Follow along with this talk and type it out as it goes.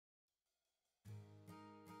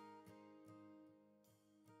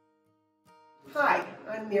Hi,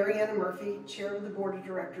 I'm Mariana Murphy, Chair of the Board of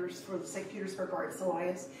Directors for the St. Petersburg Arts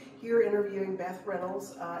Alliance, here interviewing Beth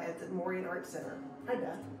Reynolds at the Morean Arts Center. Hi,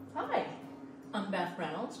 Beth. Hi, I'm Beth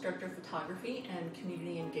Reynolds, Director of Photography and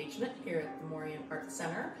Community Engagement here at the Morean Arts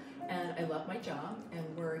Center, and I love my job, and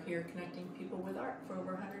we're here connecting people with art for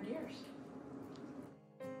over 100 years.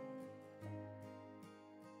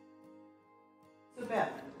 So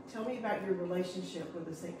Beth, tell me about your relationship with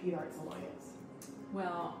the St. Pete Arts Alliance.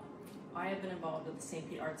 Well, I have been involved with the St.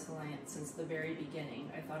 Pete Arts Alliance since the very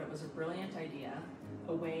beginning. I thought it was a brilliant idea,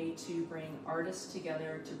 a way to bring artists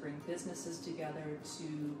together, to bring businesses together, to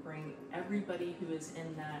bring everybody who is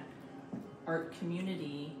in that art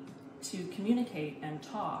community to communicate and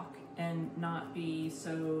talk and not be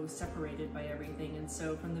so separated by everything. And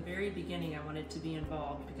so from the very beginning, I wanted to be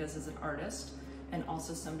involved because as an artist and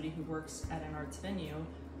also somebody who works at an arts venue,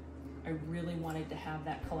 I really wanted to have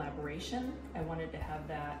that collaboration. I wanted to have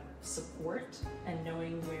that support and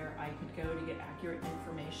knowing where I could go to get accurate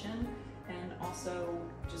information and also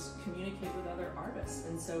just communicate with other artists.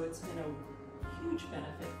 And so it's been a huge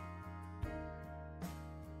benefit.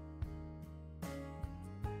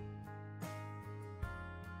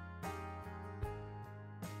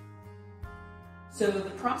 So the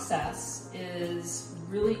process is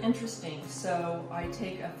really interesting. So I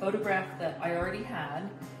take a photograph that I already had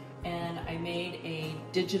and I made a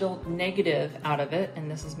digital negative out of it,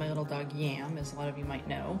 and this is my little dog Yam, as a lot of you might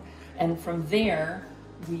know. And from there,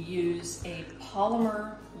 we use a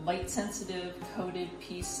polymer light-sensitive coated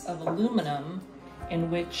piece of aluminum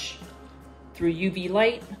in which, through UV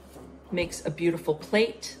light, makes a beautiful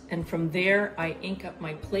plate. And from there, I ink up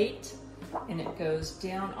my plate, and it goes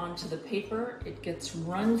down onto the paper. It gets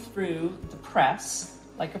run through the press,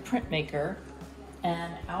 like a printmaker,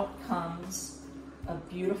 and out comes a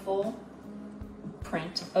beautiful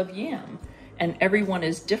print of Yam. And everyone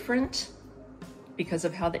is different because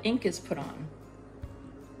of how the ink is put on.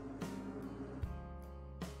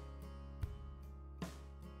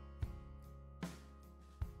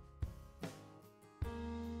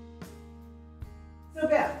 So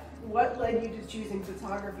Beth, what led you to choosing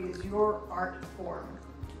photography as your art form?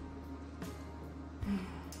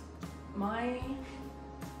 My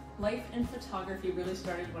life in photography really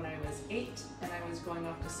started when I was 8 and I was going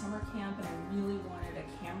off to summer camp, and I really wanted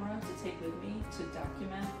a camera to take with me to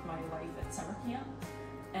document my life at summer camp.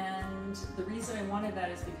 And the reason I wanted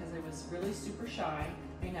that is because I was really super shy.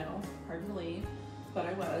 I know, hard to believe, but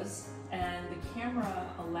I was. And the camera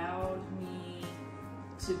allowed me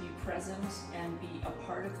to be present and be a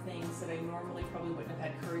part of things that I normally probably wouldn't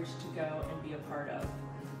have had courage to go and be a part of.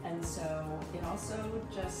 And so it also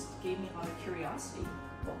just gave me a lot of curiosity.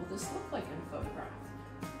 What will this look like in a photograph?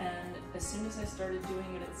 And as soon as I started doing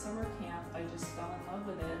it at summer camp, I just fell in love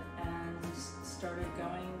with it and started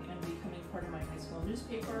going and becoming part of my high school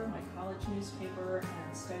newspaper, my college newspaper,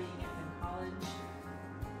 and studying it in college.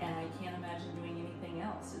 And I can't imagine doing anything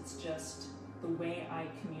else. It's just the way I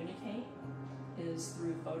communicate is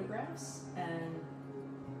through photographs, and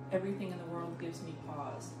everything in the world gives me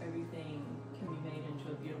pause. Everything can be made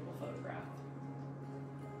into a beautiful photograph.